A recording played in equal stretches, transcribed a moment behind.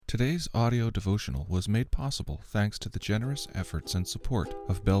Today's audio devotional was made possible thanks to the generous efforts and support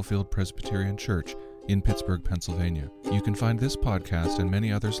of Bellefield Presbyterian Church in Pittsburgh, Pennsylvania. You can find this podcast and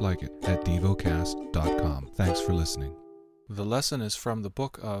many others like it at Devocast.com. Thanks for listening. The lesson is from the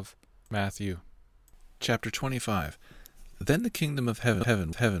book of Matthew, chapter 25. Then the kingdom of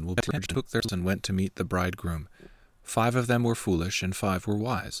heaven will be took theirs and went to meet the bridegroom. 5 of them were foolish, and 5 were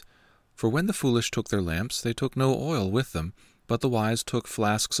wise. For when the foolish took their lamps, they took no oil with them, but the wise took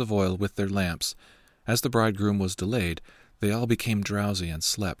flasks of oil with their lamps. As the bridegroom was delayed, they all became drowsy and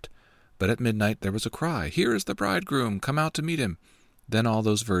slept. But at midnight there was a cry, "Here is the bridegroom, come out to meet him." Then all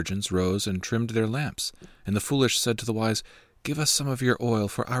those virgins rose and trimmed their lamps. And the foolish said to the wise, "Give us some of your oil,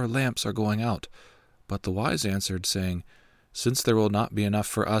 for our lamps are going out." But the wise answered, saying, "Since there will not be enough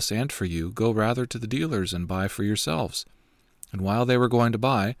for us and for you, go rather to the dealers and buy for yourselves." And while they were going to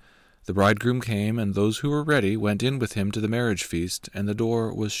buy, the bridegroom came, and those who were ready went in with him to the marriage feast, and the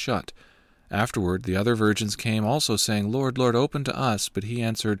door was shut. Afterward the other virgins came also, saying, "Lord, Lord, open to us." But he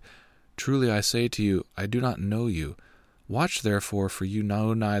answered, "Truly I say to you, I do not know you. Watch therefore, for you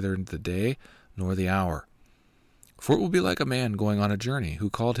know neither the day nor the hour. For it will be like a man going on a journey, who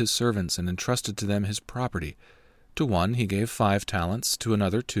called his servants and entrusted to them his property. To one he gave 5 talents, to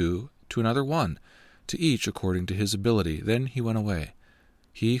another 2, to another 1, to each according to his ability. Then he went away.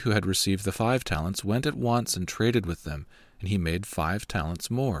 He who had received the 5 talents went at once and traded with them, and he made 5 talents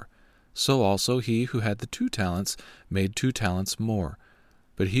more. So also he who had the 2 talents made 2 talents more.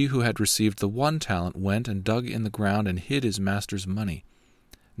 But he who had received the 1 talent went and dug in the ground and hid his master's money.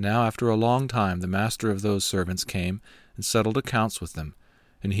 Now after a long time the master of those servants came and settled accounts with them.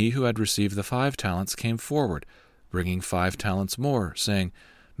 And he who had received the 5 talents came forward, bringing 5 talents more, saying,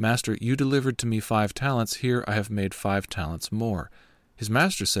 "Master, you delivered to me 5 talents, here I have made 5 talents more." His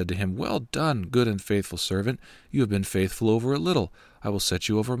master said to him, "Well done, good and faithful servant. You have been faithful over a little. I will set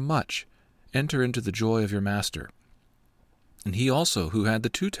you over much. Enter into the joy of your master." And he also, who had the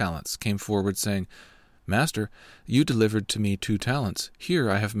 2 talents, came forward, saying, "Master, you delivered to me 2 talents. Here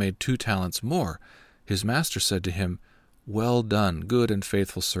I have made 2 talents more." His master said to him, "Well done, good and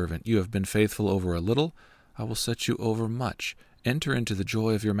faithful servant. You have been faithful over a little. I will set you over much. Enter into the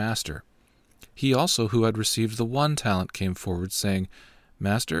joy of your master." He also, who had received the 1 talent, came forward, saying,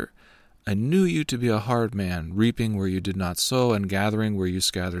 "Master, I knew you to be a hard man, reaping where you did not sow, and gathering where you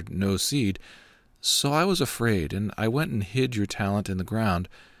scattered no seed. So I was afraid, and I went and hid your talent in the ground.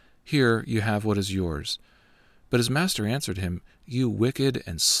 Here you have what is yours." But his master answered him, "You wicked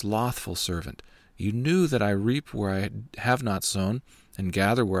and slothful servant, you knew that I reap where I have not sown, and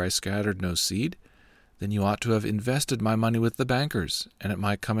gather where I scattered no seed? Then you ought to have invested my money with the bankers, and at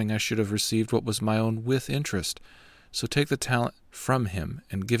my coming I should have received what was my own with interest. So take the talent from him,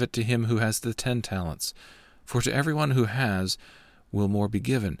 and give it to him who has the 10 talents. For to everyone who has will more be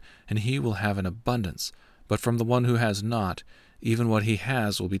given, and he will have an abundance. But from the one who has not, even what he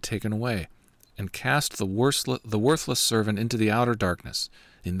has will be taken away. And cast the worthless servant into the outer darkness.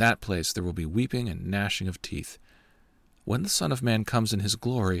 In that place there will be weeping and gnashing of teeth. When the Son of Man comes in his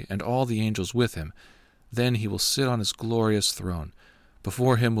glory, and all the angels with him, then he will sit on his glorious throne.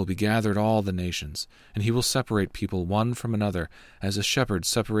 Before him will be gathered all the nations, and he will separate people one from another, as a shepherd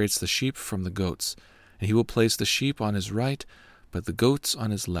separates the sheep from the goats. And he will place the sheep on his right, but the goats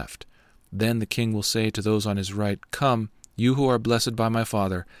on his left. Then the king will say to those on his right, "Come, you who are blessed by my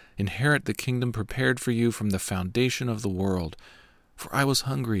Father, inherit the kingdom prepared for you from the foundation of the world. For I was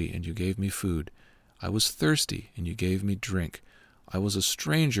hungry, and you gave me food. I was thirsty, and you gave me drink. I was a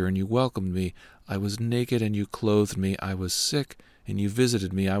stranger, and you welcomed me. I was naked, and you clothed me. I was sick, and you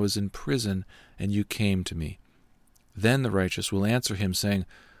visited me. I was in prison, and you came to me." Then the righteous will answer him, saying,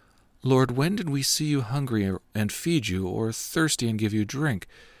 "Lord, when did we see you hungry and feed you, or thirsty and give you drink?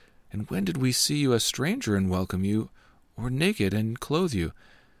 And when did we see you a stranger and welcome you, or naked and clothe you?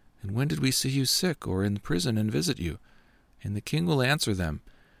 And when did we see you sick or in prison and visit you?" And the king will answer them,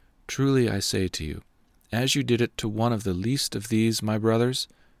 "Truly I say to you, as you did it to one of the least of these my brothers,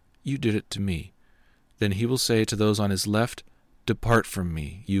 you did it to me." Then he will say to those on his left, "Depart from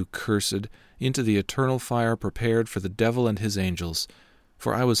me, you cursed, into the eternal fire prepared for the devil and his angels.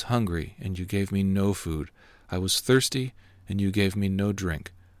 For I was hungry, and you gave me no food. I was thirsty, and you gave me no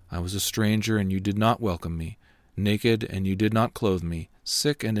drink. I was a stranger, and you did not welcome me. Naked, and you did not clothe me.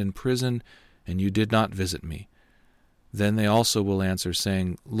 Sick and in prison, and you did not visit me." Then they also will answer,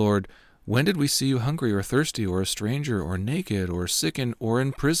 saying, "Lord, when did we see you hungry or thirsty, or a stranger, or naked, or sick, or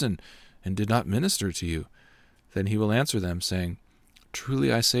in prison, and did not minister to you?" Then he will answer them, saying,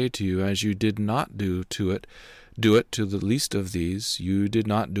 "Truly I say to you, as you did not do it to the least of these, you did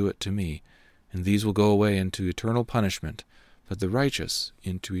not do it to me." And these will go away into eternal punishment, but the righteous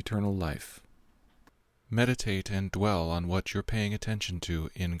into eternal life. Meditate and dwell on what you're paying attention to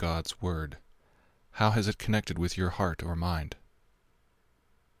in God's Word. How has it connected with your heart or mind?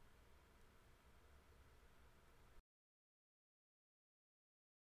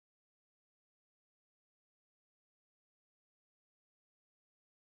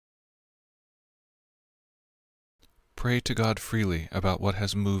 Pray to God freely about what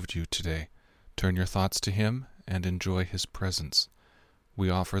has moved you today. Turn your thoughts to Him and enjoy His presence. We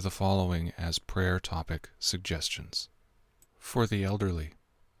offer the following as prayer topic suggestions. For the elderly.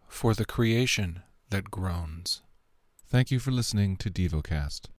 For the creation that groans. Thank you for listening to Devocast.